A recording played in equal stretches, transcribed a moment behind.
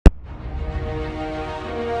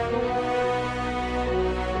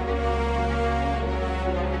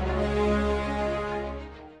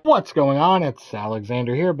What's going on? It's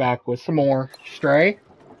Alexander here, back with some more Stray.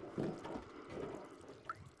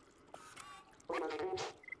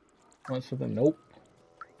 Want something? Nope.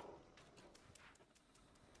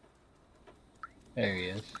 There he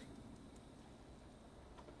is.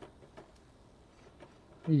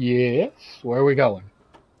 Yes. Where are we going?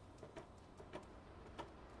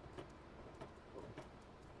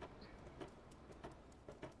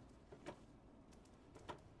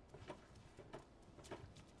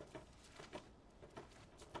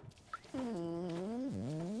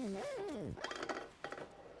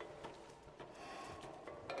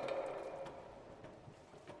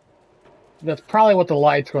 That's probably what the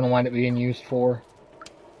light's going to wind up being used for.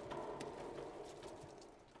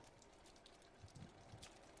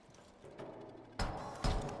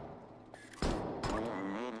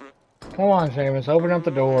 Come on, Seamus, open up the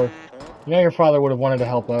door. You know your father would have wanted to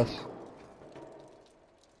help us.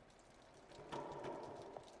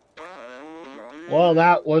 Well,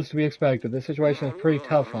 that was to be expected. This situation is pretty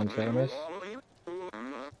tough on Seamus.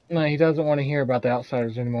 No, he doesn't want to hear about the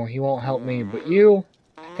outsiders anymore. He won't help me, but you,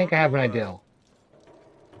 I think I have an idea.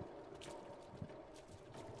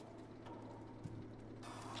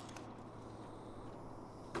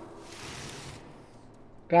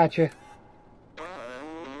 Gotcha.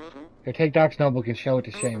 Here, take Doc's notebook and show it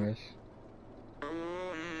to Seamus. It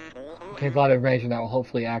contains a lot of information that will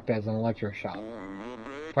hopefully act as an electroshock.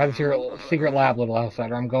 Try the secret lab, little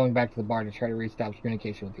outsider. I'm going back to the bar to try to reestablish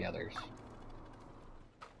communication with the others.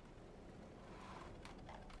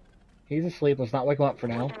 He's asleep. Let's not wake him up for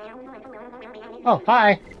now. Oh,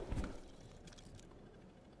 hi!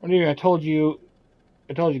 What are you? I told you,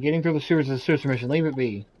 getting through the sewers is a suicide mission. Leave it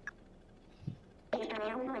be.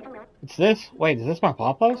 It's this? Wait, is this my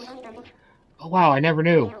Papa's? Oh wow, I never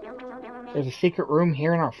knew. There's a secret room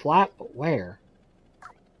here in our flat, but where?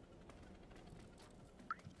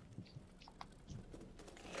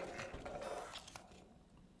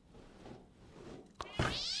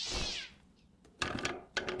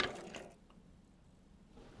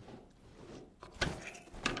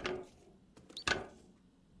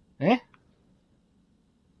 Eh?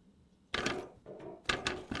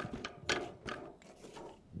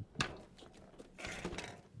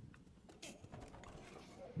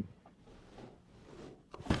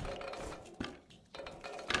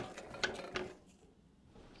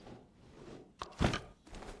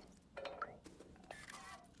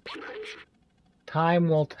 Time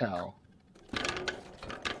will tell.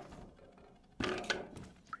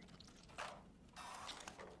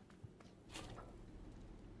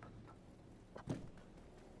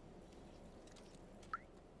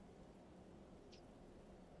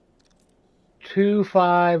 Two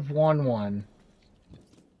 511.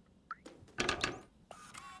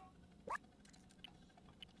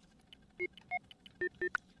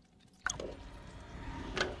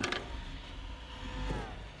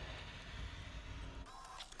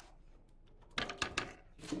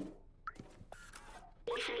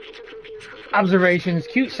 Observations.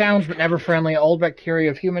 Cute sounds but never friendly. Old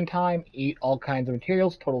bacteria of human time. Eat all kinds of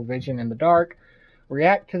materials. Total vision in the dark.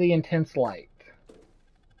 React to the intense light.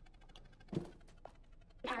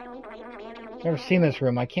 Never seen this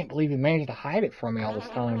room. I can't believe he managed to hide it from me all this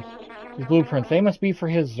time. These blueprints, they must be for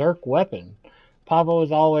his Zerk weapon. Pablo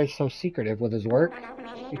is always so secretive with his work.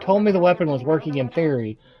 He told me the weapon was working in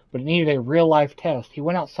theory, but it needed a real-life test. He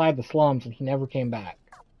went outside the slums and he never came back.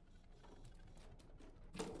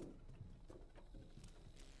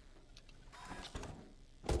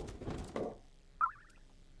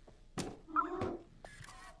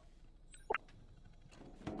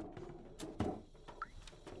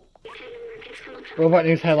 Robot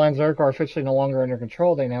news headlines: Zerk are officially no longer under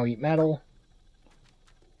control. They now eat metal.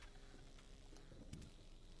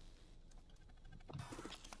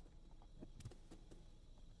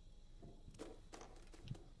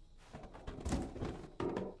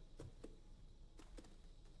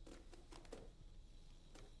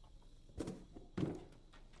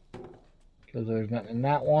 Because there's nothing in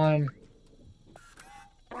that one.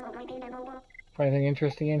 Anything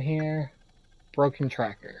interesting in here? Broken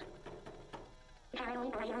tracker.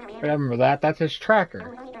 I remember that. That's his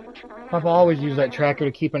tracker. Papa always used that tracker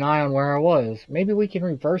to keep an eye on where I was. Maybe we can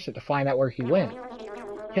reverse it to find out where he went.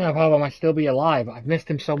 You know, Papa might still be alive. I've missed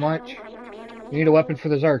him so much. You need a weapon for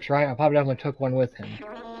the Zerks, right? My Papa definitely took one with him.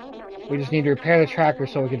 We just need to repair the tracker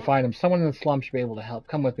so we can find him. Someone in the slum should be able to help.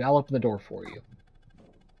 Come with me. I'll open the door for you.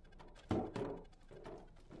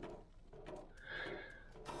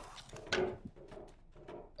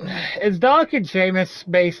 Is Doc and Seamus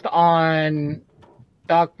based on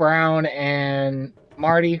Doc Brown and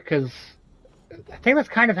Marty? Because I think that's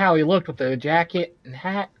kind of how he looked with the jacket and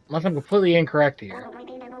hat, unless I'm completely incorrect here.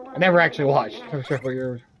 I never actually watched. I'm sure for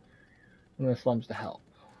your in the slums to help.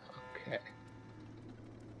 Okay.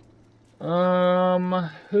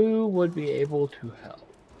 Who would be able to help?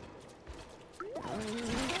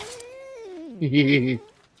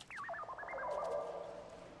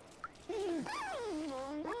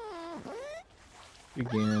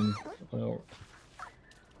 Begin. Well,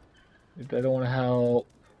 if they don't want to help,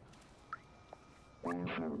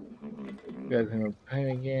 you guys can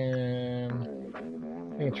paint again.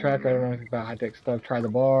 Any tracker, I don't know anything about high-tech stuff. Try the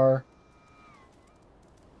bar.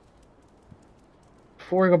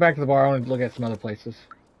 Before we go back to the bar, I want to look at some other places.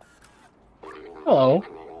 Hello.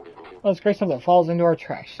 Oh, it's great stuff that falls into our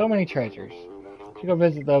trash. So many treasures. Should go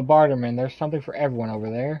visit the barterman. There's something for everyone over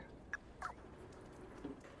there.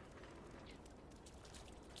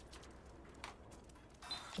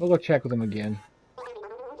 We'll go check with him again.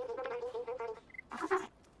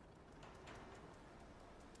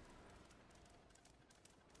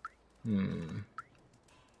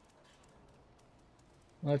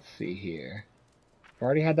 Let's see here. I've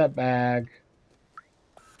already had that bag.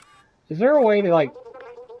 Is there a way to, like...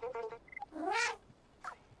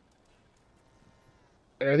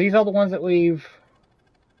 Are these all the ones that we've...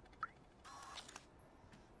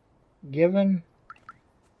 given?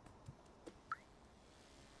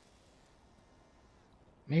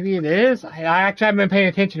 Maybe it is? I actually haven't been paying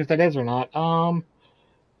attention if that is or not.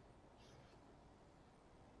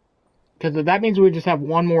 Because that means we just have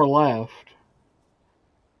one more left.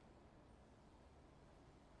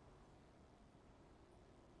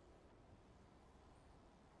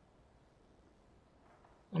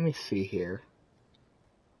 Let me see here.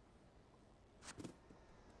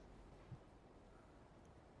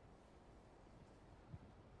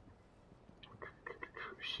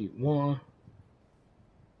 Sheet 1.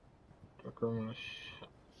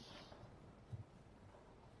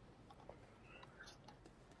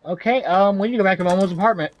 Okay, we need to go back to Momo's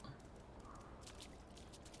apartment.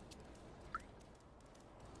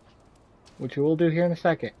 Which we will do here in a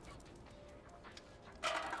second.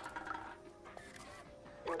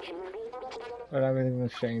 But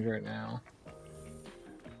everything's changed right now.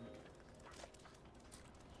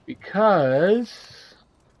 Because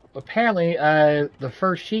apparently the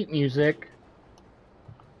first sheet music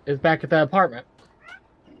is back at the apartment.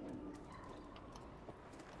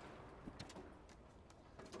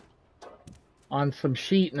 On some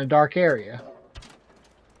sheet in a dark area.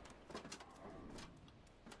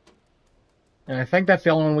 And I think that's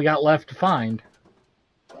the only one we got left to find.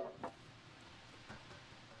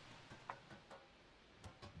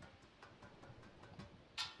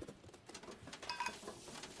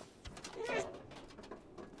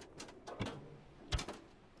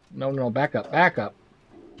 No, back up, back up.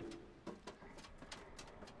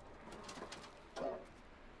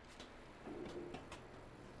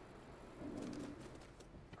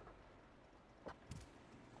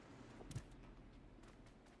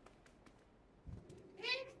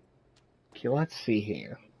 Okay, let's see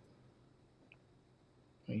here.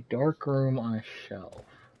 A dark room on a shelf.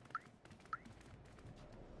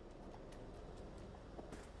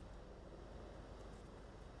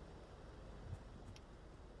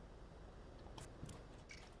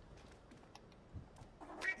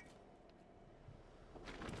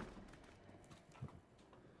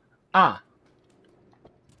 Ah.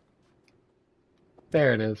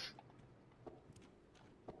 There it is.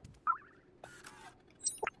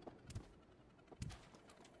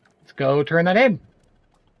 Let's go turn that in.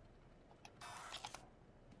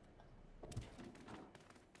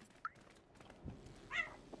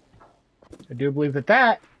 I do believe that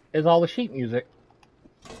that is all the sheet music.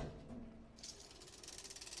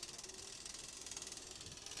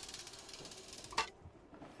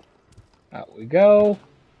 Out we go.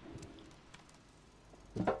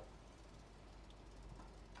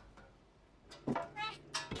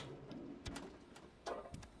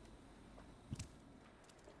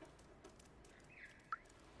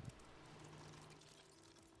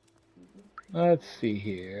 Let's see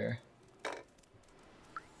here.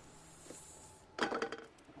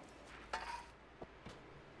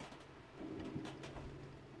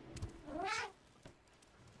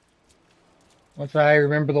 Once I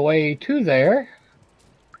remember the way to there.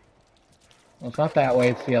 Well, it's not that way,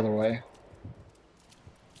 it's the other way.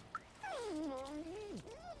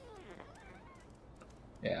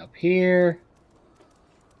 Yeah, up here.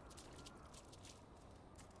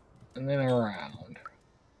 And then around.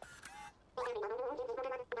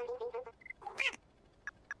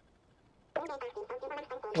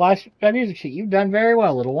 Flash that music sheet. You've done very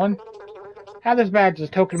well, little one. Have this badge as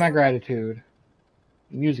a token of my gratitude.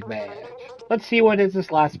 Music badge. Let's see what is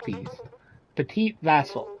this last piece. Petite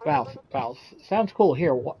Valse. Sounds cool.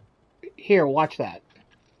 Here, watch that.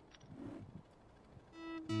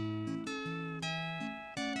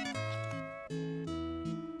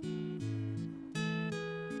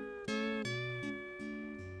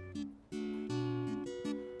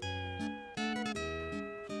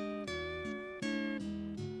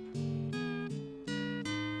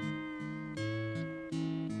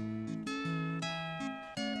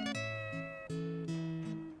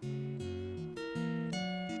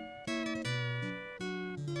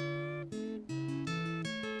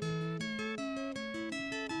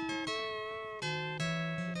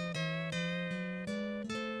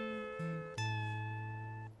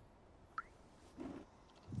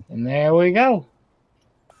 And there we go.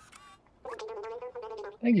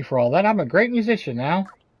 Thank you for all that. I'm a great musician now.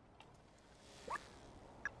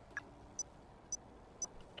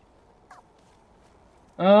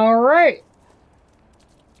 Alright.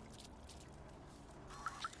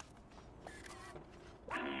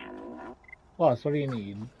 Plus, what do you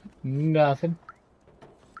need? Nothing.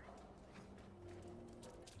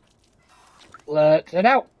 Let's head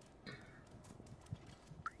out.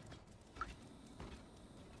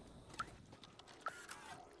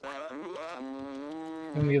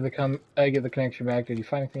 Let me get the connection back. Did you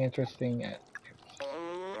find anything interesting?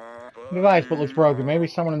 Device, but looks broken. Maybe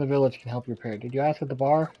someone in the village can help you repair it. Did you ask at the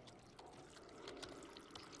bar?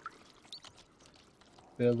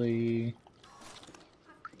 Billy.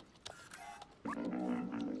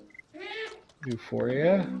 Do for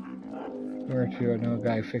you. Where to? I know a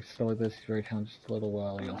guy who fixed it like this. He's very talented. Just a little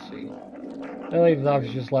while, you'll see. Billy's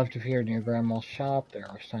office just left of here near Grandma's shop. There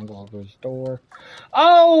are signs all over his door.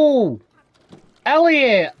 Oh!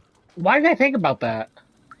 Elliot! Why did I think about that?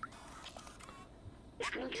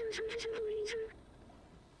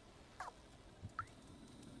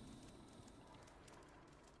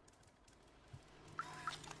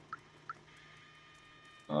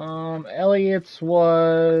 Elliot's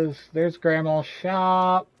was... There's Grandma's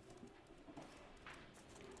shop.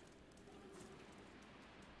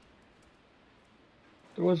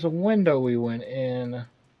 There was a window we went in.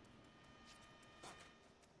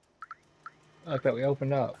 Like that we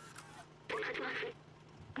opened up.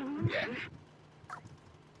 Yeah.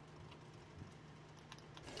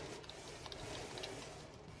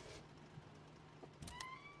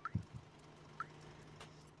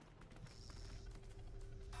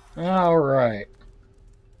 All right.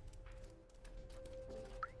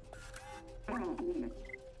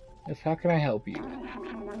 Yes, how can I help you?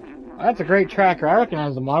 That's a great tracker. I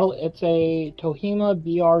recognize the model. It's a Tohima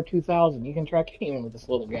BR2000. You can track anyone with this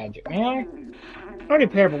little gadget. May I? I already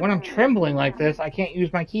paired, but when I'm trembling like this, I can't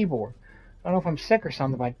use my keyboard. I don't know if I'm sick or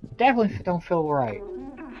something, but I definitely don't feel right.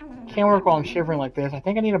 Can't work while I'm shivering like this. I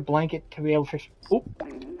think I need a blanket to be able to fix... Oop.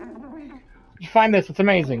 You find this. It's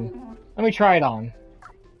amazing. Let me try it on.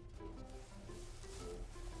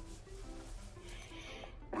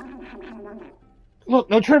 Look,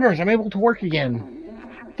 no trimmers. I'm able to work again.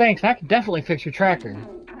 Thanks, I can definitely fix your tracker.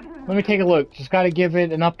 Let me take a look. Just gotta give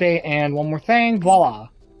it an update, and one more thing. Voila.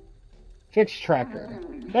 Fix tracker.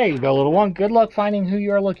 There you go, little one. Good luck finding who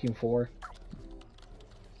you are looking for.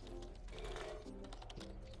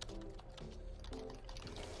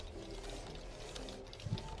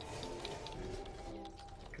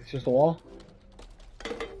 It's just a wall.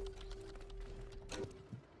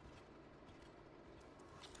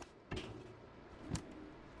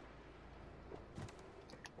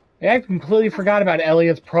 Yeah, I completely forgot about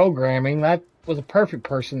Elliot's programming. That was a perfect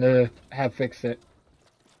person to have fix it.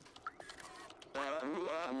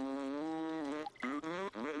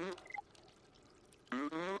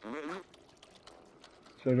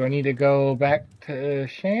 So do I need to go back to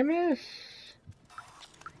Seamus?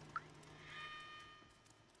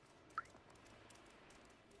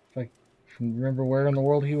 Like, remember where in the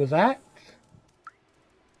world he was at?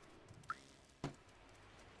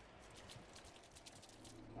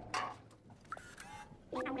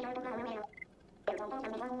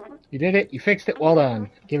 You did it. You fixed it. Well done.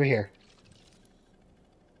 Give it here.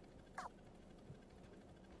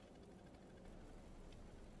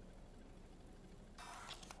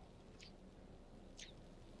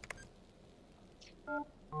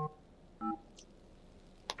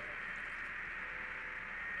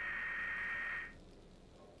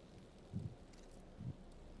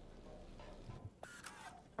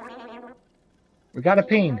 We got a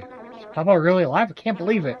ping. Is Papa really alive? I can't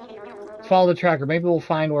believe it. Let's follow the tracker. Maybe we'll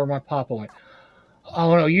find where my Papa went.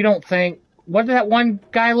 Oh no, you don't think... What did that one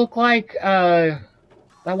guy look like? I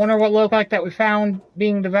wonder what looked like that we found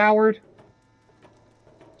being devoured?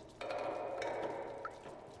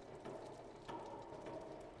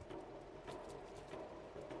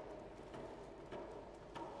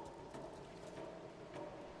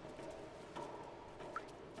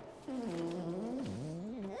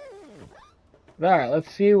 Alright, let's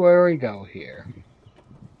see where we go here.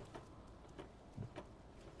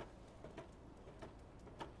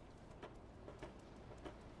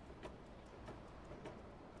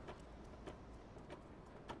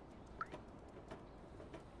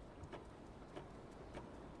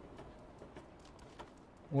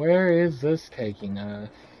 Where is this taking us?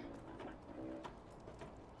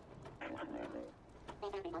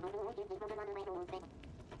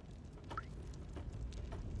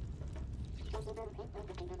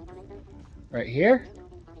 Right here?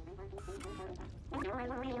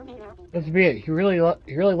 This would be it. He really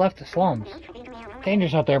left the slums.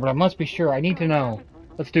 Dangerous out there, but I must be sure. I need to know.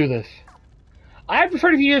 Let's do this. I'd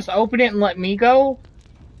prefer if you just open it and let me go.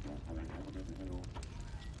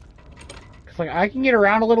 Cause like I can get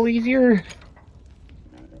around a little easier.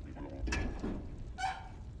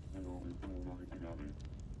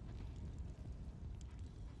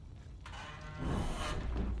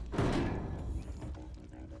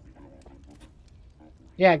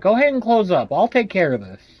 Yeah, go ahead and close up. I'll take care of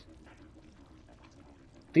this.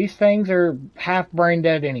 These things are half brain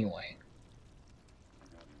dead anyway.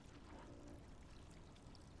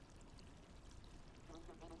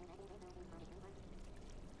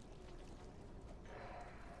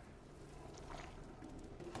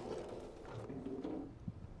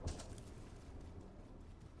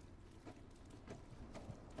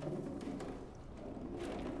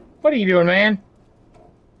 What are you doing, man?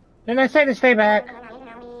 Didn't I say to stay back?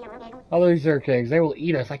 All these Zerk eggs, they will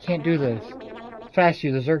eat us. I can't do this. Fast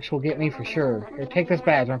you, the Zerks will get me for sure. Here, take this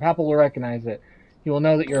badge. My papa will recognize it. He will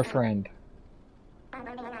know that you're a friend.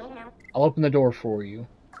 I'll open the door for you.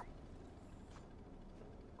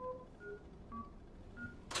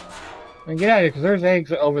 And get out of here, because there's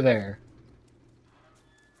eggs over there.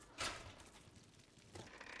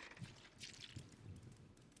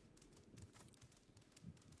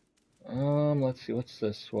 Let's see, what's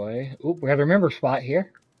this way? Oop, we got a remember spot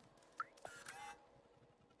here.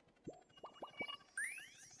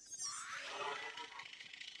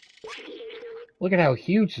 Look at how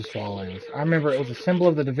huge this wall is. I remember it was a symbol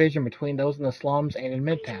of the division between those in the slums and in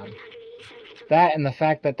Midtown. That and the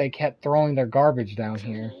fact that they kept throwing their garbage down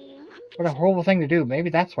here. What a horrible thing to do. Maybe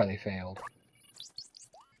that's why they failed.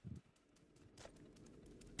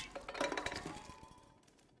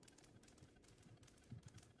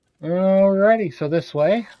 Alrighty, so this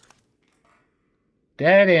way.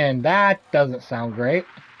 Dead end. That doesn't sound great.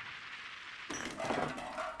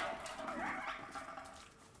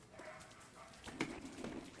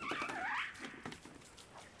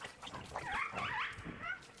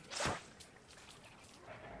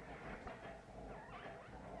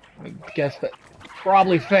 I guess that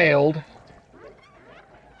probably failed.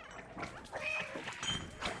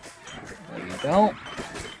 No, you don't.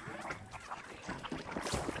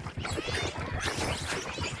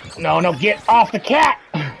 No, no, get off the cat!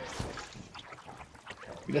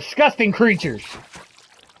 You disgusting creatures!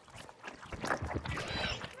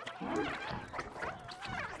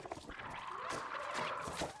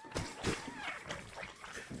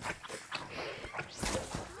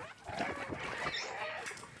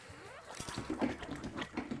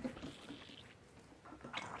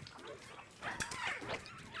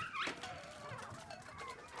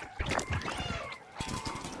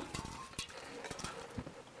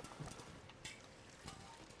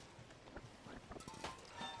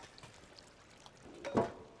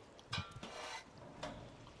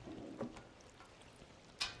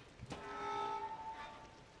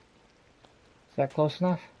 Is that close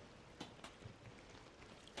enough?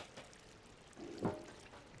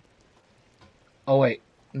 Oh wait,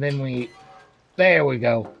 and then we... There we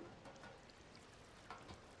go.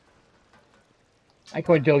 I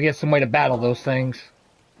could go get some way to battle those things.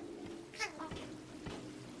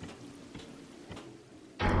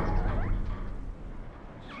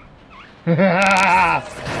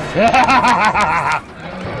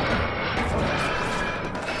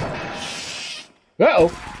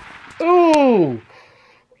 Uh-oh. Ooh!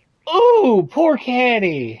 Ooh, poor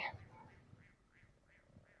Caddy.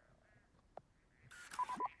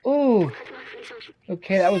 Ooh.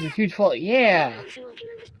 Okay, that was a huge fault. Yeah.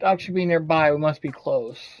 Dog should be nearby. We must be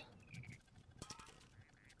close.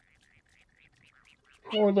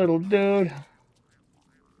 Poor little dude.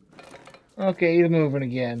 Okay, he's moving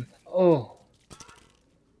again. Oh.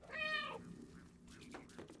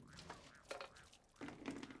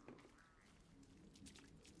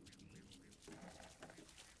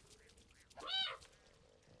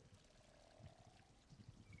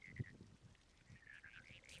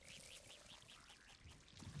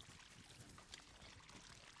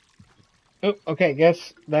 Oh, okay,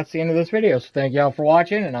 guess that's the end of this video. So thank y'all for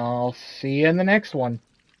watching, and I'll see you in the next one.